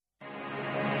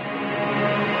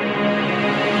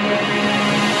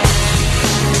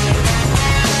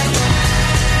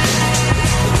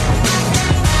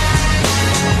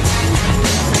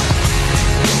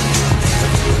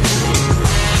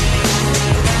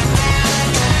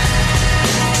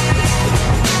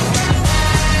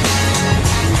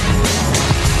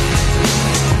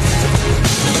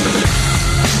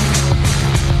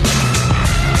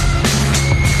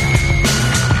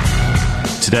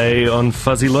Today on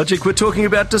Fuzzy Logic, we're talking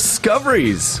about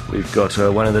discoveries. We've got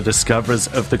one of the discoverers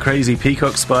of the crazy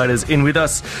peacock spiders in with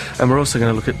us, and we're also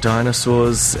going to look at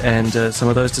dinosaurs and some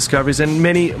of those discoveries and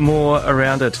many more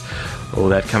around it. All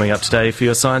that coming up today for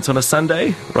your Science on a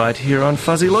Sunday, right here on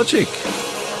Fuzzy Logic.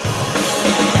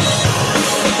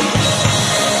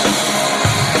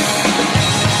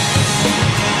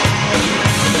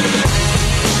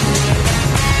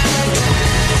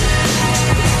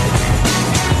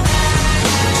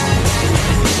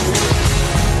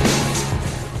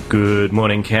 Good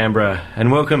morning, Canberra,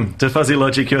 and welcome to Fuzzy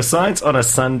Logic, your science on a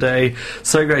Sunday.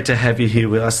 So great to have you here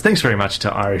with us. Thanks very much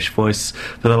to Irish Voice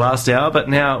for the last hour, but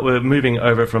now we're moving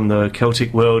over from the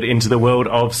Celtic world into the world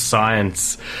of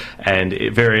science, and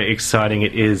very exciting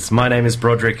it is. My name is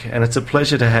Broderick, and it's a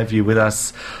pleasure to have you with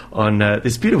us on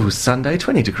this beautiful Sunday.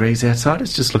 20 degrees outside,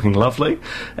 it's just looking lovely.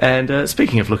 And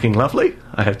speaking of looking lovely,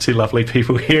 I have two lovely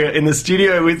people here in the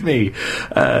studio with me.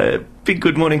 Big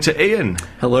good morning to Ian.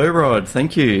 Hello, Rod.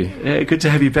 Thank you. Good to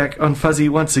have you back on Fuzzy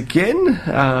once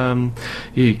again.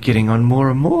 You're getting on more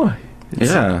and more.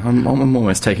 I'm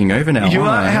almost taking over now. You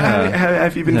are? How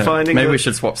have you been finding it? Maybe we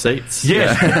should swap seats.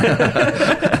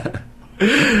 Yeah.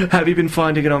 Have you been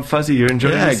finding it on Fuzzy? You're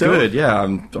enjoying yourself? Yeah, good. Yeah,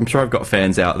 I'm sure I've got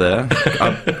fans out there.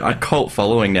 A cult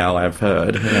following now, I've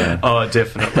heard. Yeah. Oh,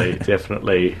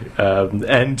 definitely.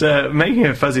 And making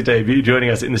a Fuzzy debut, joining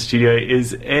us in the studio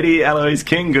is Eddie Alois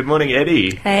King. Good morning,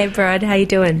 Eddie. Hey, Brod. How you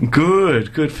doing?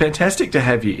 Good. Fantastic to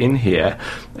have you in here.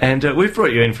 And we've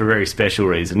brought you in for a very special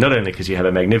reason, not only because you have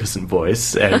a magnificent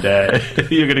voice and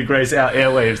you're going to grace our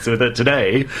airwaves with it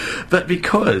today, but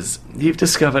because you've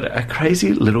discovered a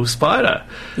crazy little spider.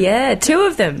 Yeah, two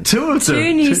of them. Two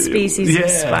new species of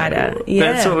spider.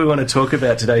 Yeah. That's what we want to talk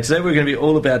about today. Today we're going to be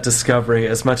all about discovery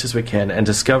as much as we can and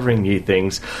discovering new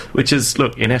things, which is,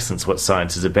 look, in essence what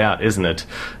science is about, isn't it?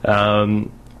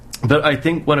 But I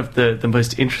think one of the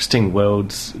most interesting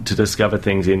worlds to discover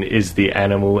things in is the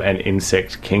animal and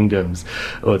insect kingdoms,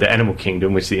 or the animal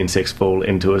kingdom, which the insects fall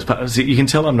into as part. So you can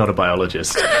tell I'm not a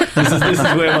biologist. This is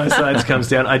where my science comes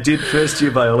down. I did first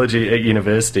year biology at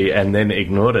university and then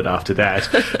ignored it after that.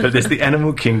 But there's the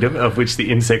animal kingdom, of which the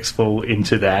insects fall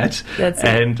into that. That's it.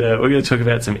 And we're going to talk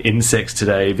about some insects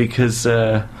today because...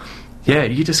 yeah,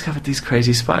 you discovered these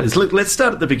crazy spiders. Look, let's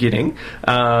start at the beginning.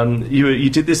 You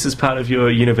did this as part of your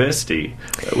university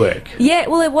work. Yeah,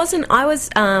 well, it wasn't... I was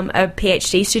a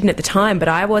PhD student at the time, but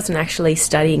I wasn't actually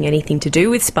studying anything to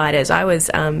do with spiders. I was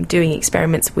doing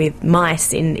experiments with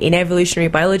mice in evolutionary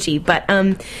biology. But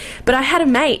I had a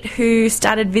mate who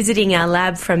started visiting our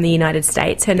lab from the United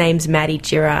States. Her name's Maddie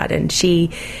Girard, and she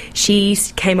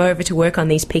came over to work on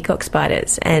these peacock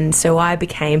spiders. And so I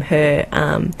became her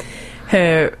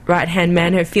right-hand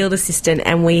man, her field assistant,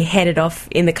 and we headed off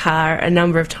in the car a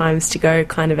number of times to go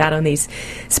kind of out on these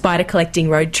spider collecting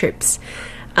road trips.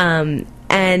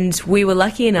 And we were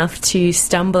lucky enough to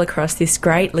stumble across this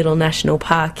great little national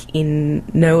park in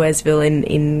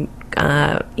Nowheresville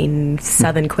in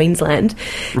southern Queensland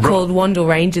called Wandle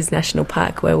Ranges National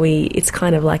Park, where it's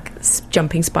kind of like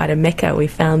jumping spider mecca. We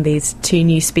found these two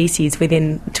new species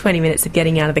within 20 minutes of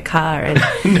getting out of the car, and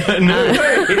it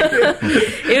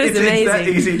was amazing. It's that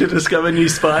easy to discover new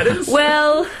spiders?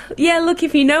 Well, yeah, look,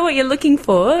 if you know what you're looking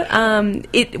for,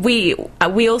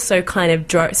 we also kind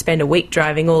of spend a week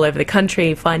driving all over the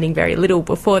country, finding very little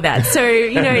before that. So,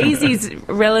 easy's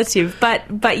relative.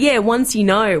 But yeah, once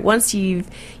you've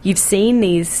seen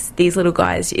these little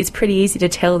guys, it's pretty easy to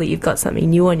tell that you've got something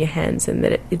new on your hands and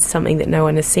that it's something that no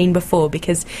one has seen before,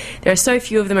 because there are so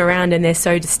few of them around and they're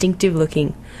so distinctive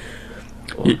looking.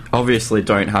 You obviously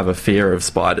don't have a fear of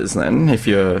spiders then, if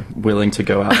you're willing to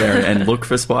go out there and look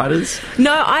for spiders.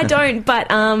 No, I don't, but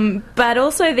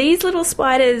also these little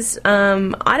spiders,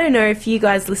 I don't know if you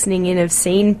guys listening in have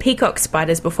seen peacock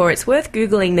spiders before. It's worth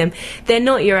Googling them. They're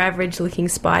not your average looking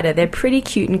spider. They're pretty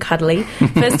cute and cuddly.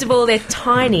 First of all, they're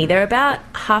tiny. They're about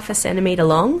half a centimetre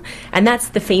long, and that's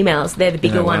the females. They're the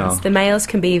bigger ones. The males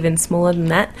can be even smaller than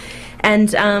that.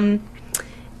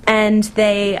 And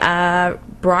they are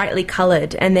brightly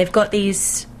coloured, and they've got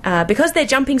these... because they're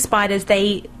jumping spiders,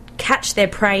 they catch their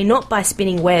prey not by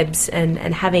spinning webs and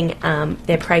having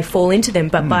their prey fall into them,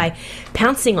 but by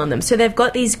pouncing on them. So they've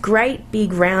got these great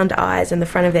big round eyes in the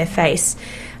front of their face,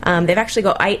 They've actually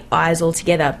got 8 eyes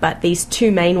altogether, but these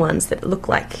 2 main ones that look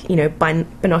like,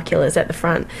 binoculars at the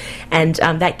front, and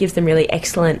that gives them really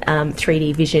excellent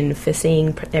 3D vision for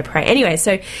seeing their prey. Anyway,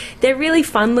 so they're really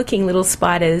fun-looking little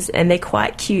spiders, and they're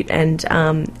quite cute and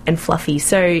fluffy.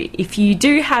 So if you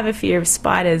do have a fear of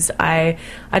spiders, I'd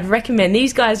recommend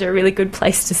these guys are a really good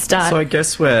place to start. So I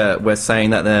guess we're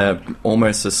saying that they're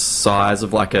almost the size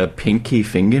of like a pinky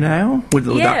fingernail. Would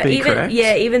that be correct?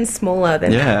 Yeah, even smaller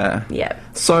than that. Yeah.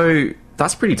 So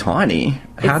that's pretty tiny.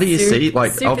 How do you see?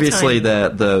 Like, obviously,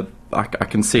 I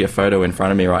can see a photo in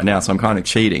front of me right now, so I'm kind of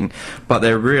cheating. But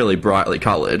they're really brightly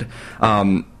coloured.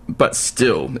 But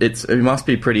still, it must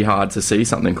be pretty hard to see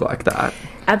something like that.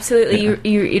 Absolutely,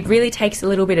 it really takes a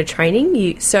little bit of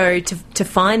training. So to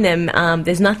find them,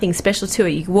 there's nothing special to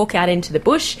it. You walk out into the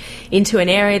bush, into an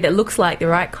area that looks like the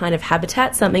right kind of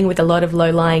habitat, something with a lot of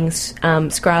low-lying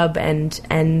scrub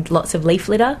and lots of leaf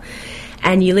litter,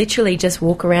 and you literally just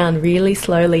walk around really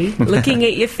slowly, looking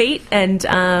at your feet, and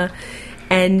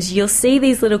you'll see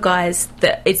these little guys.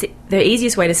 The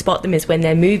easiest way to spot them is when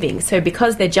they're moving. So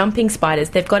because they're jumping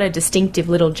spiders, they've got a distinctive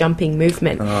little jumping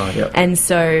movement. Yep. And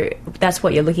so that's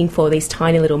what you're looking for, these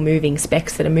tiny little moving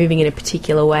specks that are moving in a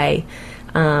particular way.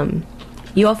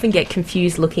 You often get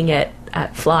confused looking at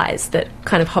flies that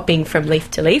kind of hopping from leaf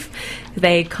to leaf.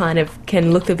 They kind of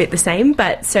can look a bit the same.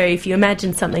 But so if you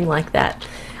imagine something like that,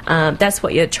 that's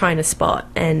what you're trying to spot.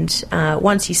 And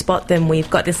once you spot them, we've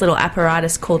got this little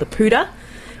apparatus called a pooter,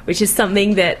 which is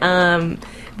something that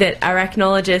that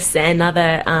arachnologists and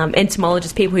other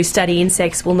entomologists, people who study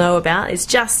insects, will know about. It's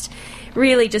just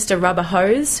a rubber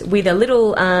hose with a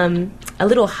little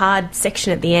hard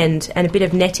section at the end and a bit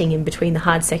of netting in between the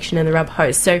hard section and the rubber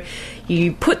hose. So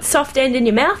you put the soft end in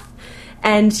your mouth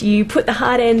and you put the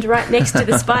hard end right next to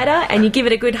the spider and you give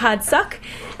it a good hard suck,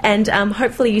 and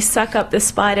hopefully you suck up the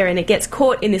spider and it gets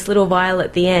caught in this little vial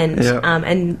at the end. Yep.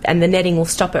 And the netting will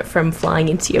stop it from flying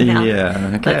into your mouth.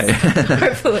 Yeah, okay.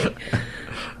 Hopefully.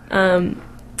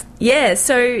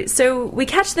 So we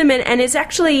catch them, and it's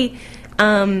actually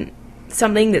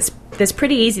something that's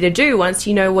pretty easy to do once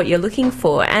you know what you're looking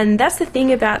for. And that's the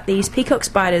thing about these peacock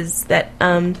spiders that,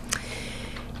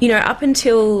 up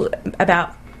until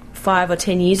about 5 or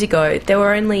 10 years ago, there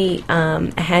were only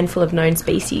a handful of known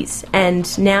species,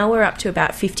 and now we're up to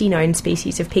about 50 known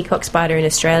species of peacock spider in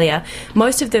Australia.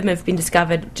 Most of them have been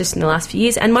discovered just in the last few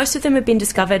years, and most of them have been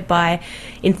discovered by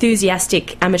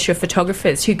enthusiastic amateur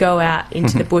photographers who go out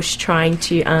into the bush trying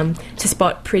to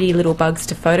spot pretty little bugs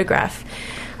to photograph.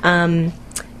 And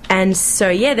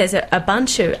so, there's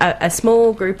a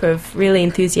small group of really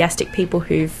enthusiastic people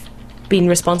who've been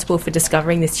responsible for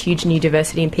discovering this huge new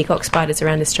diversity in peacock spiders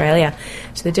around Australia.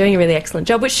 So they're doing a really excellent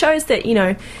job, which shows that,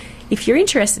 if you're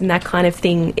interested in that kind of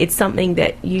thing, it's something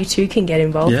that you too can get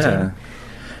involved in.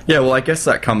 Yeah, well, I guess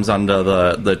that comes under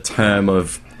the term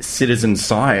of citizen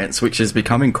science, which is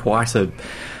becoming quite a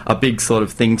big sort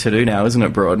of thing to do now, isn't it,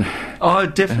 Broad? Oh,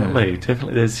 definitely.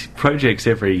 There's projects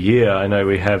every year. I know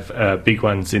we have big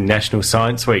ones in National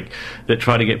Science Week that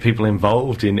try to get people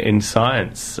involved in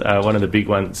science. One of the big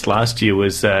ones last year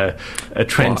was a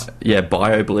trend...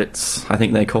 BioBlitz, I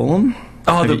think they call them.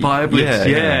 Oh, the BioBlitz,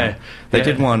 yeah. They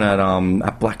did one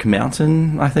at Black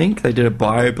Mountain, I think. They did a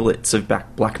BioBlitz of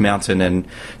Black Mountain, and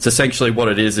it's essentially what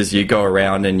it is you go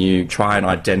around and you try and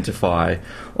identify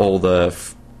all the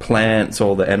plants,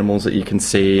 all the animals that you can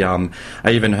see. I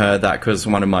even heard that because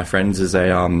one of my friends is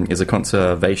a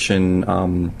conservation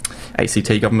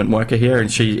ACT government worker here,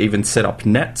 and she even set up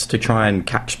nets to try and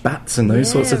catch bats and those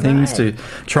sorts of things to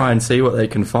try and see what they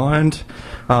can find.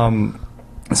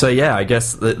 So I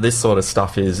guess this sort of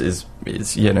stuff is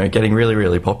getting really,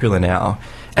 really popular now.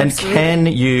 And Absolutely. Can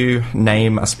you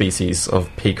name a species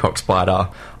of peacock spider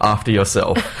after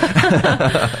yourself?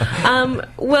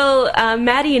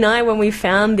 Maddie and I, when we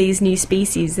found these new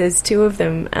species, there's 2 of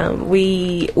them,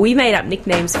 we made up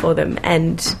nicknames for them,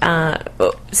 and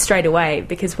straight away,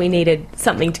 because we needed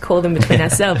something to call them between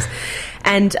ourselves.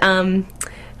 And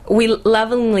we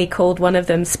lovingly called one of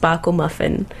them Sparkle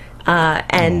Muffin.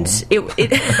 It's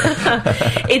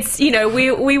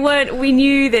we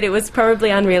knew that it was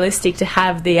probably unrealistic to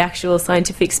have the actual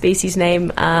scientific species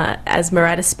name as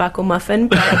Muratus sparkle muffin,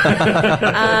 but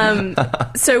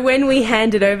so when we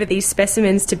handed over these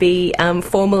specimens to be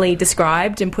formally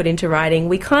described and put into writing,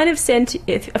 we kind of sent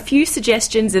a few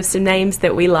suggestions of some names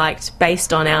that we liked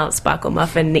based on our sparkle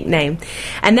muffin nickname,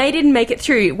 and they didn't make it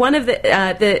through. One of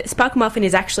the sparkle muffin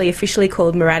is actually officially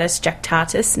called Muratus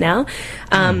jactatus now.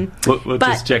 What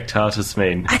does jactatus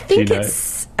mean? I think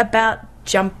it's about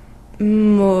jump.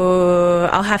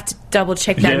 I'll have to double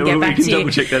check that and get back to you. We can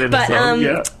double check that in a song.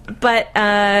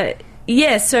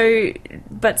 So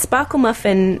but sparkle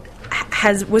muffin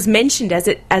was mentioned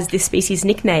as this species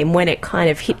nickname when it kind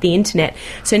of hit the internet.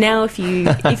 So now if you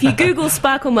Google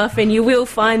sparkle muffin, you will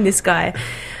find this guy.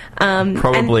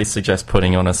 Probably suggest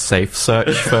putting on a safe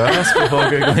search first before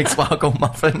googling sparkle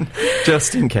muffin,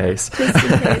 just in case.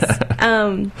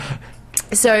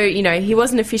 So, he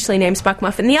wasn't officially named sparkle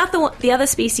muffin. The other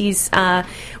species,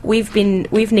 we've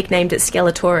nicknamed it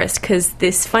Skeletorus because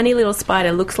this funny little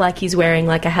spider looks like he's wearing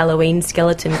like a Halloween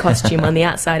skeleton costume on the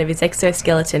outside of his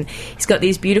exoskeleton. He's got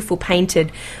these beautiful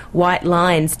painted white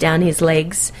lines down his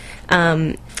legs,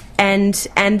 and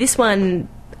this one,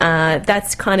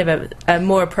 that's kind of a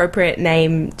more appropriate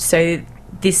name. So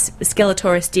this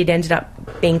Skeletorus did ended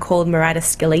up being called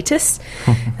Muratus skeletus.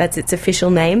 That's its official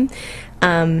name.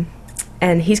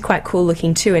 And he's quite cool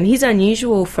looking too. And he's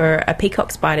unusual for a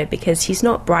peacock spider because he's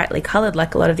not brightly coloured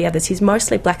like a lot of the others. He's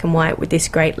mostly black and white with this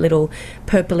great little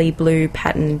purpley blue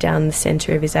pattern down the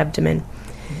centre of his abdomen.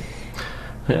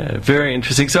 Yeah, very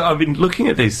interesting. So I've been looking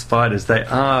at these spiders. They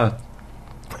are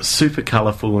super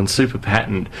colourful and super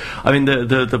patterned. I mean,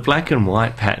 the black and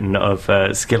white pattern of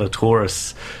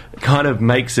Skeletorus kind of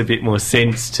makes a bit more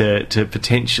sense to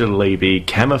potentially be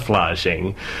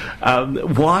camouflaging.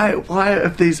 Why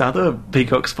have these other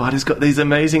peacock spiders got these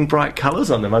amazing bright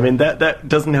colours on them? I mean, that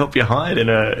doesn't help you hide in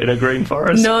a green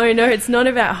forest. No, it's not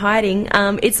about hiding.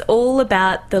 It's all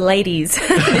about the ladies.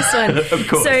 This one, of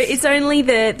course. So it's only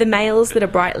the males that are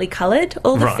brightly coloured.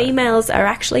 All the females are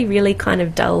actually really kind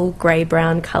of dull grey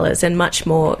brown colours and much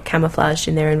more camouflaged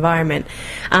in their environment.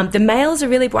 The males are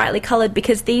really brightly coloured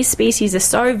because these species are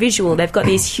so visual. They've got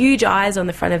these huge eyes on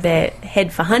the front of their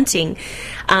head for hunting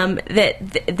that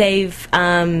they've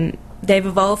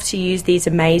evolved to use these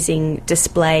amazing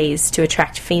displays to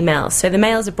attract females. So the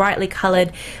males are brightly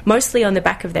coloured, mostly on the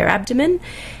back of their abdomen.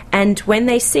 And when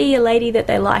they see a lady that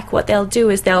they like, what they'll do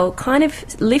is they'll kind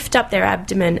of lift up their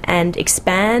abdomen and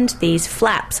expand these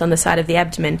flaps on the side of the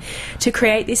abdomen to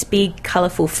create this big,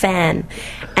 colourful fan.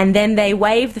 And then they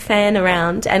wave the fan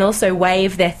around and also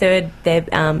wave their third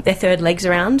legs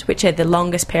around, which are the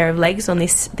longest pair of legs on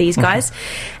these guys.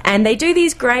 And they do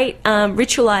these great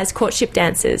ritualised courtship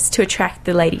dances to attract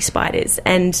the lady spiders.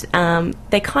 And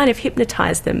they kind of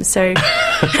hypnotise them. So,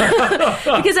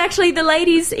 because actually the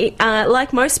ladies,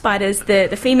 like most spiders,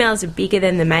 the females are bigger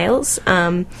than the males,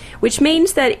 which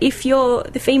means that if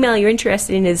the female you're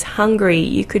interested in is hungry,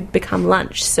 you could become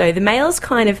lunch. So the males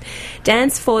kind of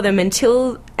dance for them and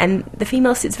the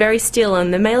female sits very still,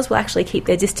 and the males will actually keep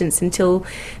their distance until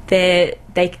they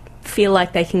feel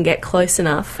like they can get close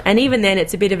enough. And even then,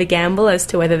 it's a bit of a gamble as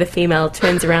to whether the female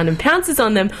turns around and pounces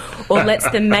on them or lets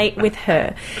them mate with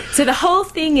her. So the whole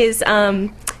thing is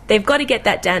they've got to get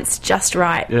that dance just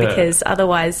right, because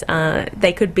otherwise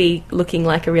they could be looking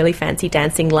like a really fancy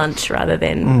dancing lunch rather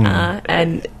than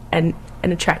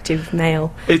an attractive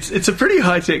male. It's a pretty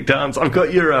high-tech dance. I've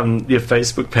got your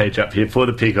Facebook page up here for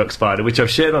the peacock spider, which I've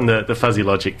shared on the Fuzzy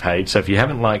Logic page. So if you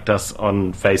haven't liked us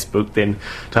on Facebook, then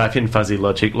type in Fuzzy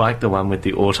Logic, like the one with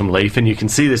the autumn leaf, and you can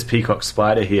see this peacock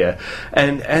spider here.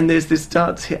 And there's this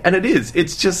dance here, and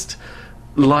it's just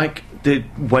like they're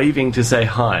waving to say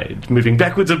hi, moving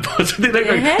backwards and forwards. They're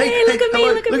going, hey, look at me,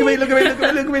 hello,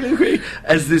 look at me.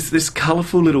 As this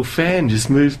colourful little fan just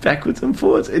moves backwards and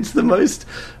forwards. It's the most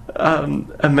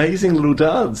amazing little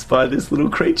dance by this little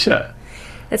creature.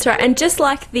 That's right, and just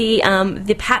like the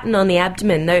pattern on the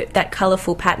abdomen, that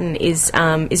colourful pattern is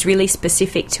really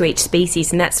specific to each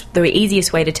species, and that's the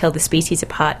easiest way to tell the species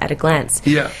apart at a glance.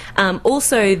 Yeah.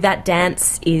 Also, that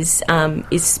dance is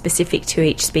specific to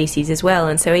each species as well,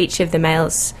 and so each of the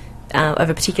males of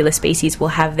a particular species will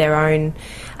have their own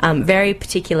very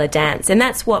particular dance, and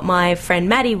that's what my friend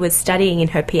Maddie was studying in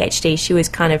her PhD. She was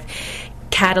kind of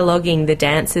cataloguing the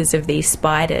dances of these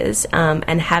spiders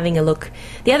and having a look.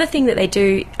 The other thing that they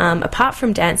do, apart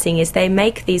from dancing, is they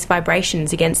make these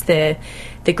vibrations against the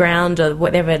ground or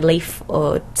whatever leaf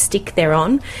or stick they're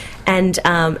on, and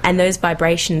those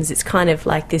vibrations, it's kind of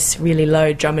like this really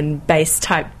low drum and bass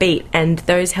type beat, and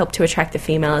those help to attract the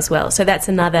female as well. So that's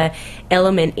another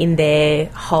element in their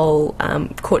whole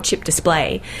courtship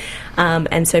display.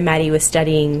 And so Maddie was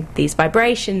studying these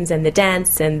vibrations and the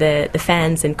dance and the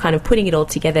fans and kind of putting it all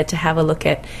together to have a look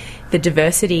at the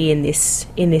diversity in this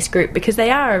group, because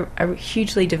they are a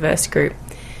hugely diverse group.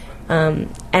 And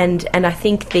I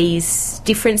think these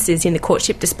differences in the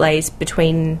courtship displays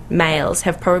between males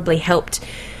have probably helped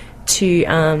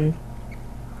to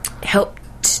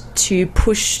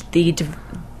push the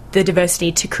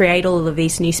diversity to create all of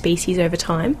these new species over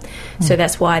time. So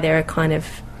that's why there are kind of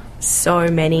so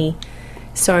many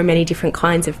different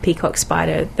kinds of peacock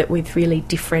spider that with really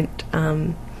different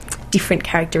different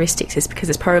characteristics is because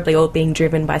it's probably all being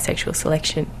driven by sexual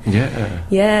selection. Yeah.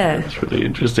 Yeah. That's really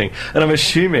interesting. And I'm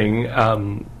assuming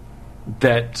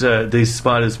that these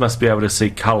spiders must be able to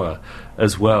see colour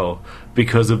as well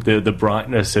because of the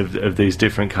brightness of these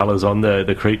different colours on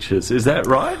the creatures. Is that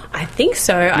right? I think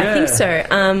so. I think so.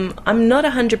 I'm not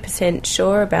 100%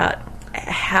 sure about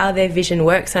how their vision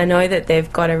works. I know that they've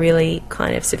got a really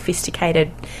kind of sophisticated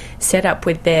setup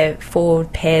with their 4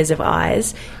 pairs of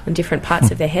eyes on different parts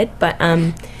of their head. But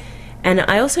and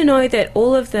I also know that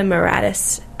all of the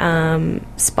Muratus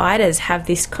spiders have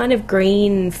this kind of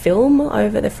green film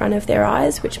over the front of their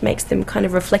eyes, which makes them kind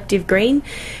of reflective green,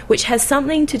 which has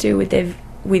something to do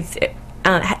with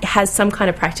has some kind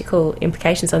of practical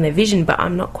implications on their vision, but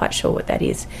I'm not quite sure what that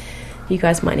is. You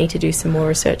guys might need to do some more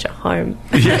research at home.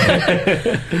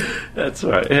 Yeah, that's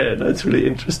right. Yeah, that's really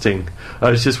interesting.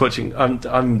 I was just watching.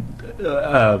 I'm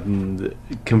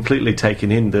completely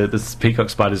taken in. The peacock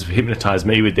spiders have hypnotised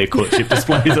me with their courtship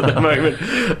displays at the moment.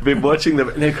 I've been watching them,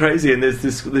 and they're crazy. And there's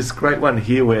this great one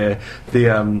here where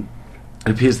it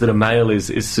appears that a male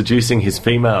is seducing his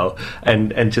female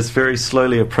and just very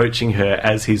slowly approaching her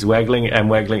as he's waggling and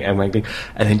waggling and waggling,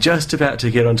 and then just about to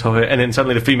get on top of her, and then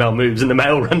suddenly the female moves and the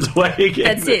male runs away again.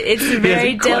 That's it. It's a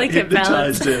very delicate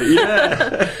balance.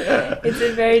 Yeah. It's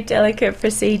a very delicate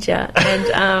procedure.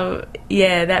 And,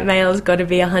 that male's got to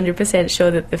be 100% sure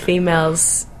that the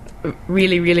female's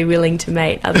really, really willing to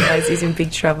mate, otherwise he's in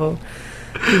big trouble.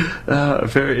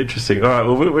 Very interesting. All right,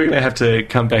 well, we're going to have to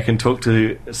come back and talk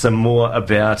to some more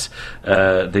about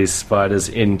these spiders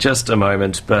in just a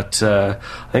moment, but I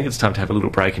think it's time to have a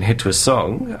little break and head to a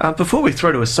song. Before we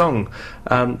throw to a song,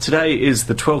 today is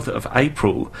the 12th of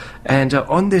April, and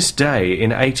on this day in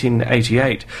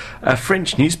 1888, a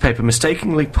French newspaper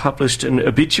mistakenly published an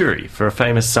obituary for a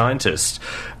famous scientist,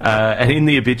 and in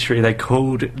the obituary they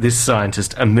called this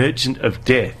scientist a merchant of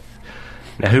death.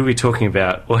 Now, who are we talking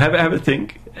about? Well, have a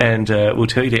think, and we'll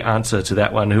tell you the answer to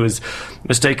that one, who was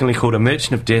mistakenly called a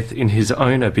merchant of death in his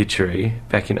own obituary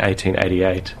back in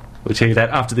 1888. We'll tell you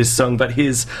that after this song, but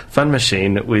here's Fun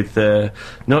Machine with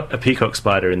not a peacock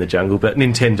spider in the jungle, but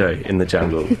Nintendo in the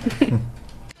jungle.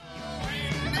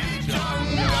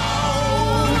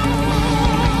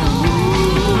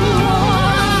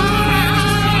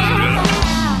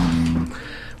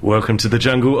 Welcome to the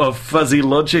jungle of fuzzy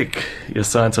logic. Your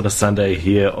Science on a Sunday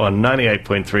here on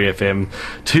 98.3 FM,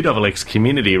 2XX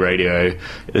Community Radio.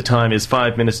 The time is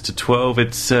 5 minutes to 12.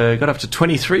 It's got up to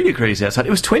 23 degrees outside. It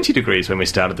was 20 degrees when we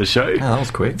started the show. Oh, that was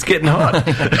quick. It's getting hot.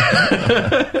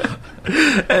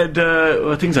 And,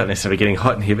 things aren't necessarily getting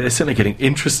hot in here, but they're certainly getting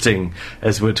interesting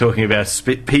as we're talking about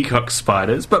peacock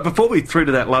spiders. But before we through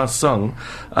to that last song,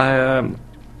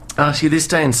 ask you, this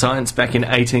day in science back in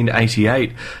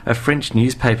 1888, a French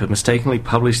newspaper mistakenly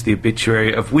published the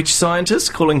obituary of which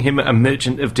scientist, calling him a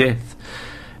merchant of death?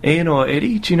 Ian or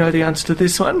Eddie, do you know the answer to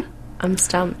this one? I'm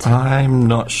stumped. I'm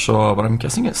not sure, but I'm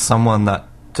guessing it's someone that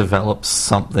develops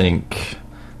something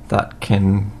that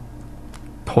can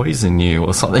poison you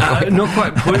or something like that. Not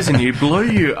quite poison you, blow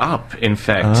you up, in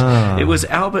fact. It was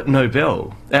Alfred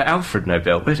Nobel. Where'd Albert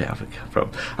come from?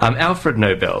 Alfred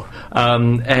Nobel.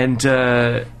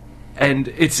 And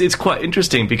it's quite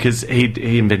interesting because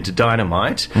he invented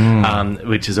dynamite,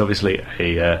 which is obviously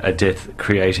a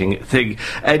death-creating thing.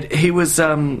 And he was...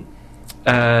 the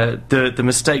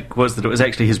mistake was that it was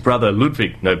actually his brother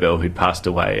Ludwig Nobel who'd passed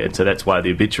away, and so that's why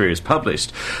the obituary was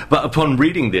published. But upon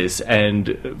reading this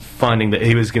and finding that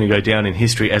he was going to go down in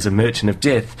history as a merchant of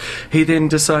death, he then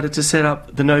decided to set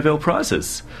up the Nobel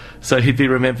Prizes, so he'd be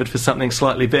remembered for something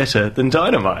slightly better than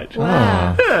dynamite.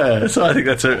 Wow. Yeah, so I think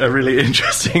that's a really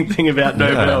interesting thing about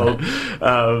Nobel,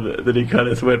 that he kind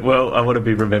of went, well, I want to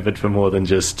be remembered for more than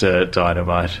just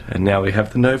dynamite, and now we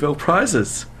have the Nobel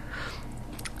Prizes.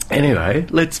 Anyway,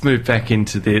 let's move back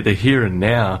into the here and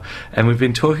now, and we've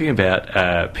been talking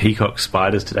about peacock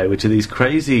spiders today, which are these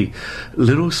crazy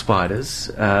little spiders,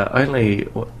 only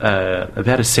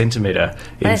about a centimetre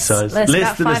in size.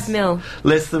 About 5 mil.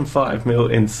 Less than 5 mil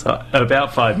in size,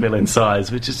 about 5 mil in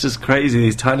size, which is just crazy,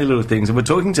 these tiny little things. And we're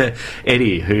talking to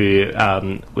Eddie, who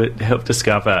helped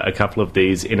discover a couple of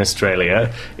these in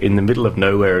Australia, in the middle of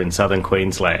nowhere in southern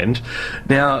Queensland.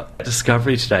 Now,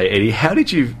 discovery today, Eddie, how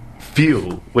did you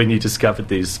feel when you discovered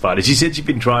these spiders? You said you've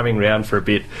been driving around for a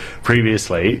bit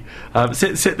previously.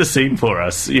 Set the scene for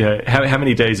us. You know, how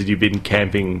many days had you been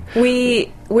camping?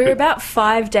 We're about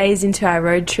 5 days into our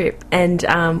road trip and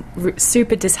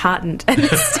super disheartened at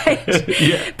this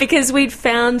stage because we'd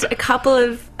found a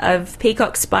couple of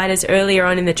peacock spiders earlier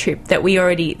on in the trip that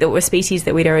were species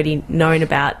that we'd already known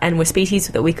about and were species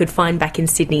that we could find back in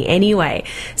Sydney anyway.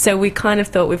 So we kind of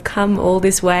thought, we've come all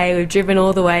this way, we've driven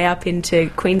all the way up into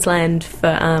Queensland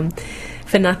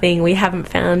for nothing. We haven't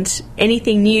found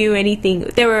anything new.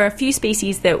 There were a few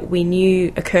species that we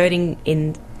knew occurred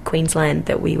in Queensland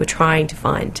that we were trying to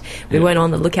find. We weren't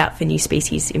on the lookout for new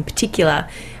species in particular.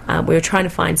 We were trying to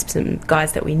find some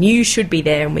guys that we knew should be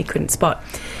there and we couldn't spot.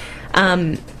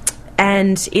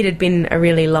 And it had been a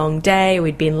really long day.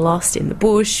 We'd been lost in the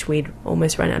bush. We'd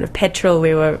almost run out of petrol.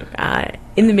 We were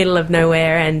in the middle of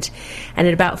nowhere, and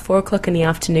at about 4 o'clock in the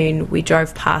afternoon, we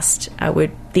drove past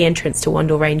the entrance to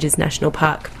Wandle Ranges National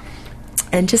Park,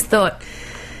 and just thought,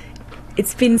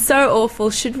 it's been so awful.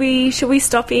 Should we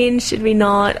stop in? Should we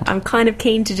not? I'm kind of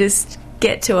keen to just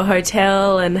get to a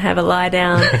hotel and have a lie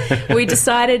down. We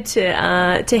decided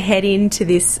to head into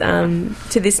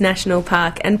this national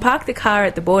park and park the car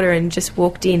at the border and just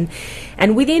walked in.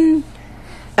 And within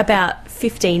about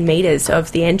 15 metres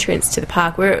of the entrance to the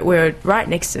park, we're right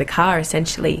next to the car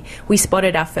essentially, we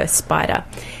spotted our first spider.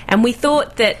 And we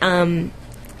thought that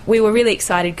we were really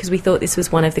excited because we thought this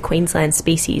was one of the Queensland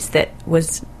species that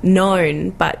was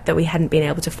known but that we hadn't been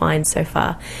able to find so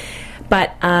far.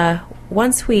 But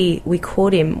once we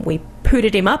caught him, we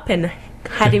pooted him up and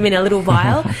had him in a little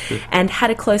vial and had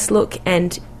a close look,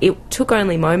 and it took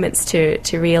only moments to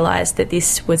realise that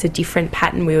this was a different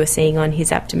pattern we were seeing on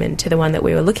his abdomen to the one that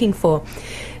we were looking for.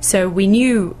 So we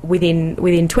knew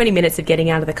within 20 minutes of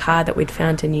getting out of the car that we'd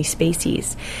found a new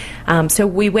species. So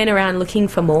we went around looking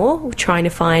for more, trying to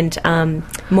find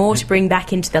more to bring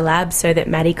back into the lab so that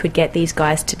Maddie could get these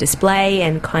guys to display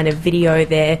and kind of video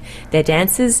their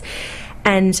dances.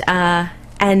 And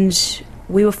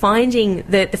we were finding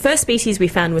the first species we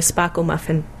found was sparkle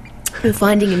muffin. We were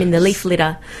finding him in the leaf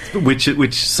litter,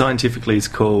 which scientifically is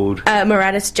called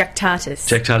Miratus jactatus.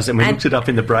 Jactatus, and we looked it up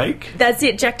in the break. That's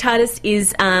it. Jactatus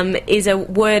is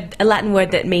a Latin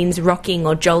word that means rocking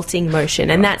or jolting motion,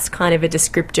 and that's kind of a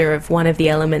descriptor of one of the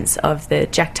elements of the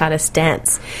Jactatus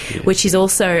dance, which is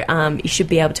also you should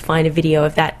be able to find a video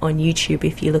of that on YouTube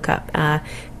if you look up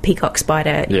Peacock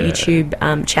Spider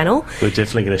YouTube channel. We're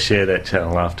definitely going to share that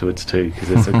channel afterwards too, because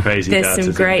there's some crazy there's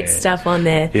some great stuff on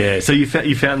there. Yeah, so you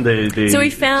found the so we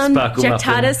found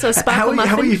Jactatus or sparkle muffin.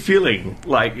 How are you feeling?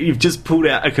 Like, you've just pulled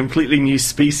out a completely new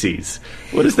species.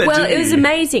 What does that do? Well, it was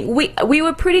amazing. We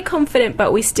were pretty confident,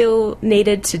 but we still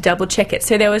needed to double check it.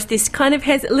 So there was this kind of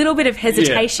little bit of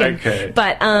hesitation.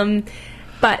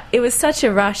 But it was such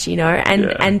a rush,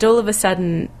 and all of a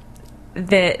sudden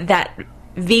that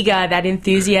vigour, that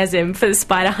enthusiasm for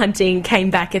spider hunting came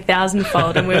back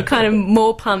 1,000-fold, and we were kind of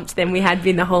more pumped than we had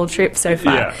been the whole trip so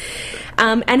far.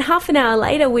 And half an hour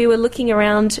later, we were looking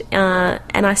around,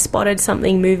 and I spotted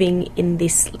something moving in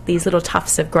these little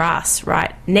tufts of grass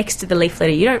right next to the leaf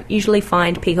litter. You don't usually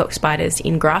find peacock spiders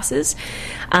in grasses,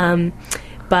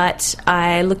 but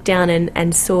I looked down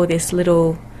and saw this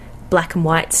little black and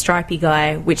white stripy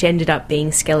guy, which ended up being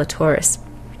Skeletorus.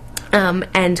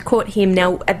 And caught him.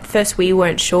 Now, at first we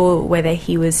weren't sure whether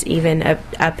he was even a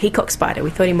peacock spider.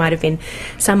 We thought he might have been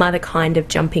some other kind of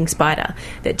jumping spider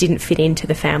that didn't fit into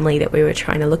the family that we were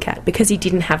trying to look at, because he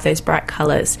didn't have those bright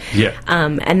colours.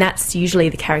 And that's usually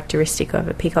the characteristic of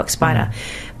a peacock spider.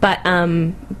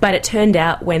 But it turned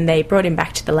out when they brought him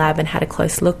back to the lab and had a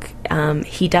close look,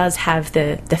 he does have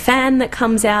the fan that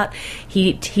comes out.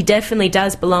 He definitely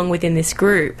does belong within this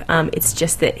group. It's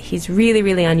just that he's really,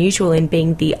 really unusual in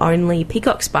being the only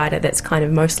peacock spider that's kind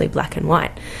of mostly black and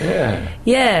white. So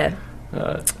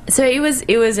it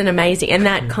was an amazing, and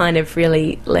that kind of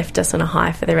really left us on a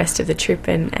high for the rest of the trip,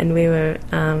 and we were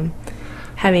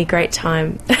having a great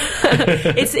time.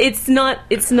 It's not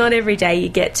every day you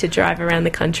get to drive around the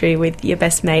country with your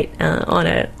best mate on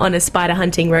a spider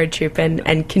hunting road trip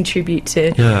and contribute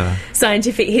to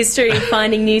scientific history and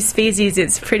finding new species.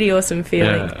 It's a pretty awesome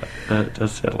feeling. Yeah, that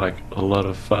does sound like a lot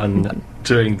of fun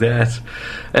doing that.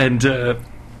 And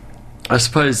I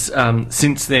suppose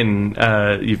since then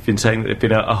you've been saying that there have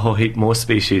been a whole heap more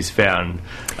species found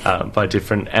by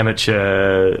different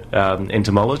amateur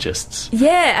entomologists.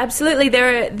 Yeah, absolutely.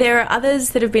 There are others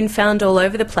that have been found all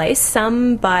over the place.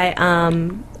 Some by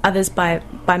others by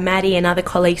Maddie and other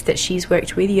colleagues that she's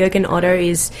worked with. Jürgen Otto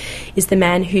is the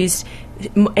man who's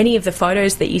any of the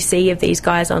photos that you see of these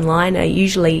guys online are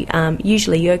usually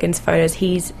Jürgen's photos.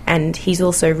 He's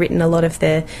also written a lot of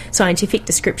the scientific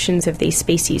descriptions of these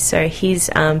species, so he's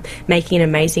making an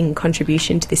amazing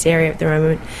contribution to this area at the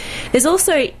moment. There's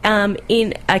also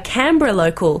in a Canberra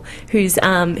local who's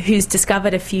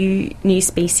discovered a few new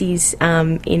species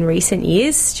in recent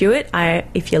years. Stuart,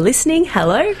 if you're listening,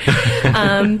 hello.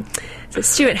 So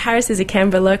Stuart Harris is a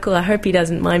Canberra local. I hope he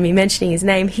doesn't mind me mentioning his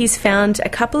name. He's found a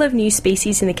couple of new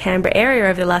species in the Canberra area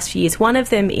over the last few years. One of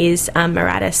them is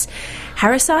Maratus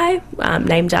harrisi,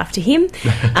 named after him,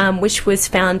 which was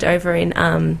found over in...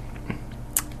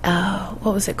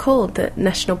 what was it called? The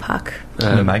national park?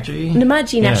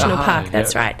 Namadgi National Park,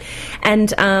 that's right.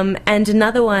 And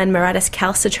another one, Maratus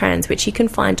calcitrans, which you can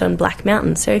find on Black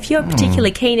Mountain. So if you're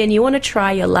particularly keen and you want to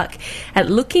try your luck at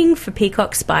looking for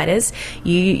peacock spiders,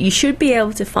 you should be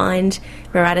able to find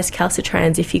Maratus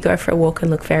calcitrans if you go for a walk and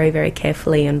look very, very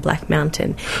carefully on Black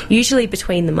Mountain. Usually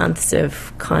between the months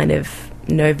of kind of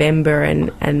November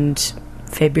and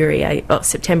February,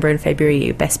 September and February,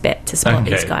 your best bet to spot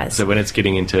these guys. So when it's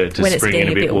getting into spring and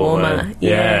a bit warmer.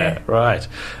 Yeah, right.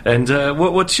 And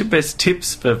what's your best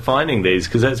tips for finding these?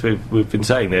 Because as we've been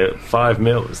saying, they're 5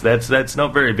 mils. That's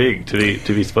not very big to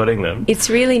be spotting them. It's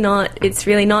really not.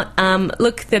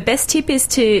 Look, the best tip is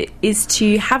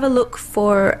to have a look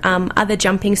for other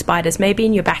jumping spiders, maybe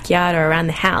in your backyard or around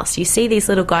the house. You see these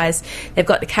little guys. They've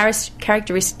got the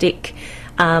characteristic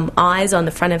eyes on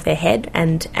the front of their head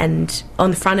and on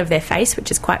the front of their face,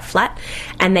 which is quite flat,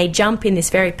 and they jump in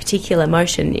this very particular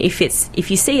motion. If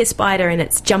you see a spider and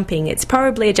it's jumping, it's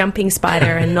probably a jumping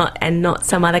spider and not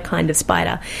some other kind of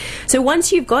spider. So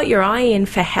once you've got your eye in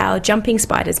for how jumping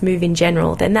spiders move in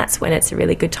general, then that's when it's a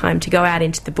really good time to go out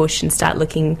into the bush and start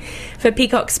looking for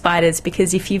peacock spiders,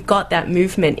 because if you've got that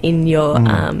movement in your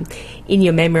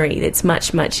memory, it's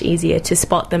much, much easier to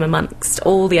spot them amongst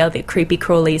all the other creepy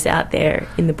crawlies out there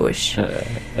in the bush.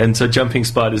 And so jumping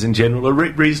spiders in general are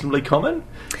reasonably common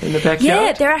in the backyard?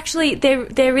 Yeah, they're actually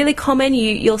they're really common.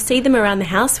 You'll see them around the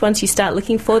house once you start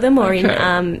looking for them, or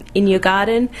in your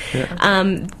garden.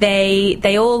 Yeah.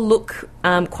 They all look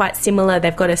quite similar.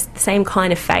 They've got the same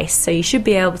kind of face, so you should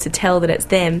be able to tell that it's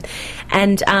them.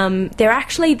 And they're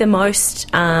actually the most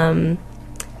common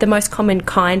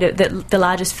kind of the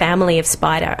largest family of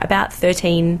spider. About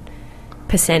 13%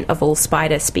 of all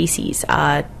spider species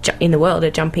in the world are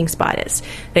jumping spiders.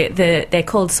 They're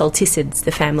called salticids,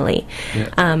 the family.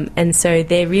 Yeah. And so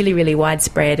they're really, really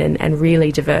widespread and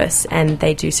really diverse, and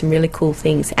they do some really cool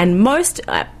things. And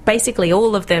basically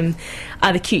all of them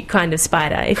are the cute kind of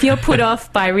spider. If you're put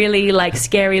off by really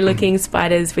scary looking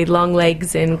spiders with long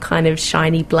legs and kind of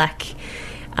shiny black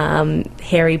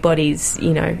hairy bodies,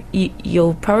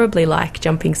 you'll probably like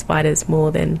jumping spiders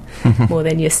more than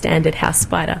your standard house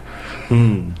spider.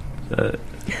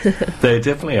 They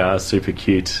definitely are super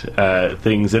cute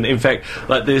things, and in fact,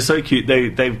 they're so cute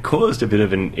they've caused a bit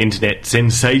of an internet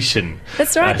sensation.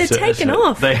 That's right, they're taken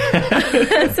off.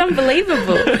 It's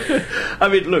unbelievable. I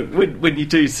mean, look, when you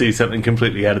do see something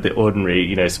completely out of the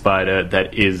ordinary, spider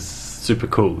that is super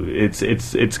cool, it's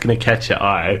going to catch your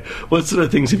eye. What sort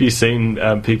of things have you seen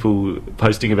people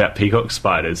posting about peacock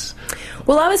spiders?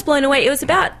 Well, I was blown away. It was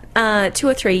about 2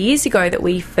 or 3 years ago that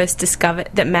we first discovered,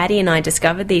 that Maddie and I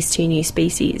discovered these two new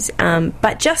species.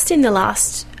 But just in the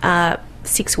last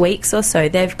 6 weeks or so,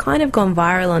 they've kind of gone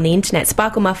viral on the internet.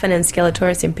 Sparkle Muffin and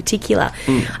Scalatoris in particular.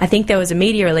 I think there was a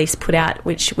media release put out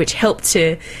which helped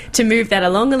to move that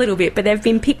along a little bit. But they've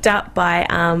been picked up by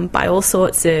all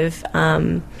sorts of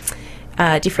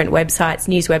different websites,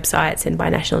 news websites, and by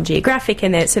National Geographic,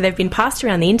 and so they've been passed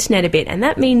around the internet a bit, and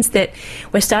that means that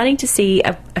we're starting to see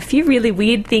a few really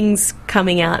weird things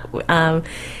coming out.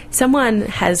 Someone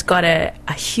has got a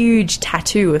huge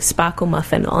tattoo of Sparkle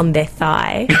Muffin on their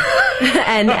thigh,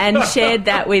 and shared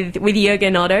that with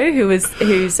Jürgen Otto,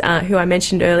 who I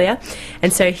mentioned earlier,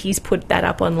 and so he's put that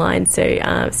up online. So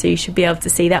you should be able to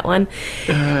see that one.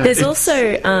 There's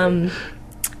also.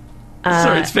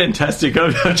 Sorry, it's fantastic.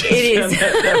 I've just found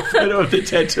that photo of the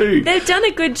tattoo. They've done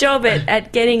a good job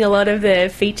at getting a lot of the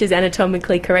features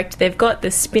anatomically correct. They've got the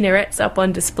spinnerets up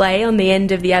on display on the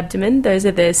end of the abdomen. Those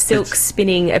are the silk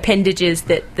spinning appendages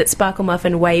that Sparkle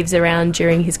Muffin waves around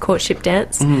during his courtship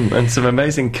dance. And some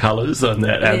amazing colours on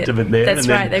that abdomen there. That's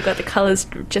right, they've got the colours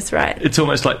just right. It's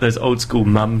almost like those old school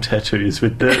mum tattoos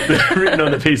with the written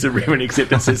on a piece of ribbon,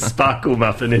 except it says Sparkle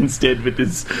Muffin instead, with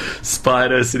this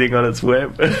spider sitting on its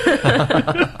web.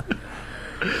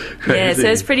 Yeah, so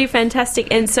it's pretty fantastic.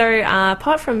 And so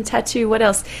apart from tattoo, what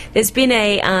else? There's been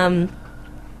a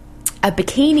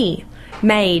bikini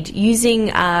made using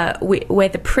where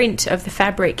the print of the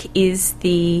fabric is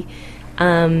the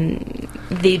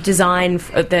the design,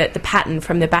 the pattern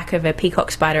from the back of a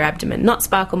peacock spider abdomen. Not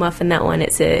sparkle muffin, that one.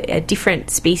 It's a different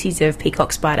species of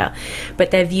peacock spider,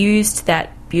 but they've used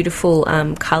that beautiful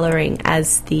colouring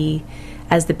as the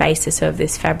basis of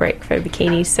this fabric for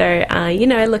bikinis. So,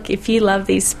 look, if you love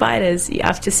these spiders,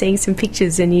 after seeing some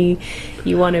pictures and you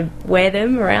want to wear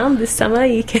them around this summer,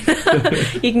 you can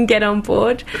you can get on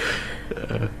board.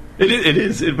 It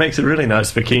is. It makes a really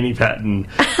nice bikini pattern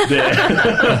there.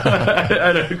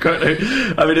 I don't quite know.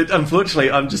 I mean, unfortunately,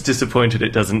 I'm just disappointed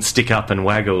it doesn't stick up and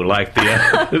waggle like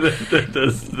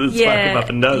the sparkle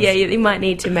muffin does. Yeah, you might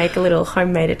need to make a little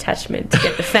homemade attachment to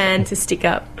get the fan to stick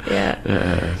up. Yeah.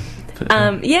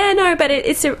 But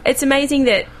it's amazing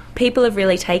that people have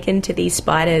really taken to these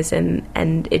spiders,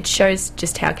 and it shows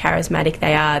just how charismatic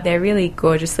they are. They're really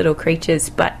gorgeous little creatures,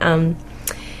 but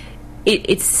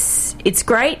it's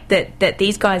great that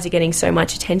these guys are getting so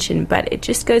much attention, but it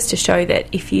just goes to show that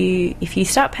if you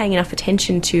start paying enough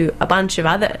attention to a bunch of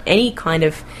any kind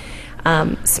of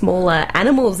smaller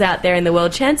animals out there in the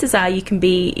world, chances are you can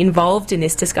be involved in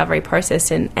this discovery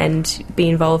process and be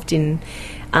involved in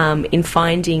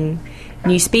finding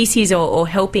new species or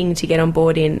helping to get on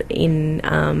board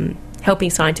in helping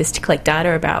scientists to collect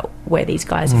data about where these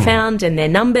guys are found and their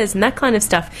numbers and that kind of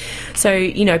stuff.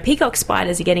 So, peacock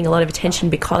spiders are getting a lot of attention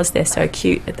because they're so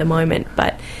cute at the moment,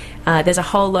 but there's a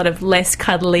whole lot of less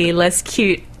cuddly, less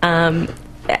cute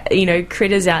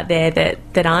critters out there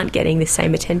that aren't getting the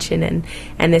same attention,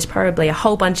 and there's probably a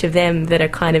whole bunch of them that are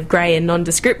kind of grey and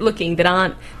nondescript looking that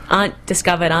aren't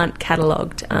discovered, aren't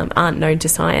catalogued, aren't known to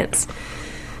science.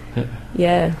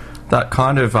 Yeah. That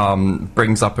kind of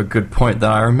brings up a good point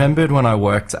that I remembered when I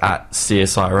worked at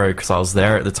CSIRO, because I was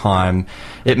there at the time.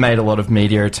 It made a lot of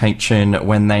media attention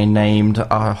when they named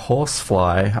a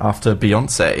horsefly after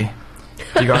Beyonce.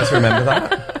 Do you guys remember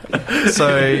that?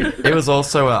 So it was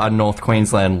also a North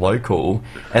Queensland local,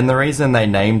 and the reason they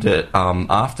named it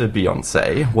after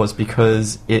Beyonce was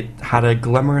because it had a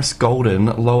glamorous golden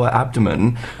lower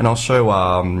abdomen, and I'll show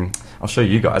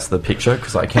you guys the picture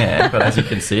because I can, but as you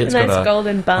can see, it's nice got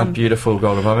golden bum. A beautiful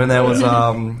golden bum. And there was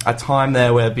a time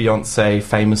there where Beyonce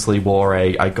famously wore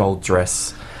a gold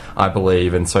dress, I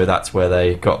believe, and so that's where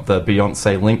they got the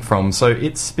Beyonce link from. So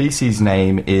its species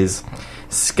name is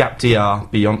Scaptia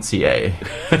beyonceae.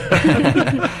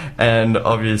 And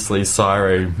obviously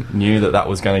Cyro knew that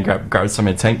was going to grab some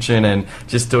attention, and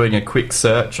just doing a quick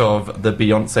search of the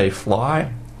Beyonce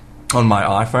fly on my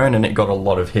iPhone, and it got a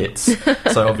lot of hits.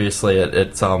 So obviously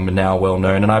it's now well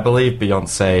known, and I believe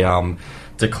Beyonce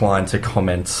declined to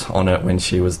comment on it when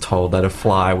she was told that a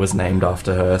fly was named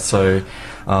after her. So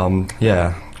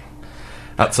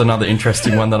that's another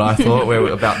interesting one that I thought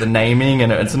about the naming,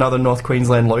 and it's another North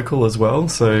Queensland local as well.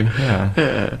 So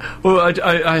yeah. Well,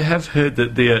 I have heard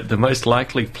that the most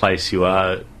likely place you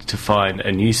are to find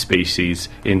a new species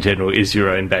in general is your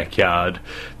own backyard,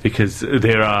 because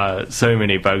there are so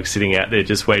many bugs sitting out there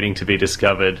just waiting to be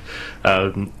discovered.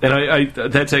 And I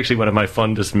that's actually one of my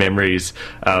fondest memories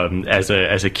as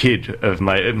a kid of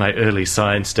my early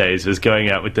science days, was going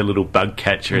out with the little bug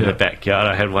catcher in the backyard.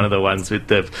 I had one of the ones with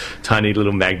the tiny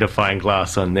little magnifying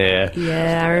glass on there.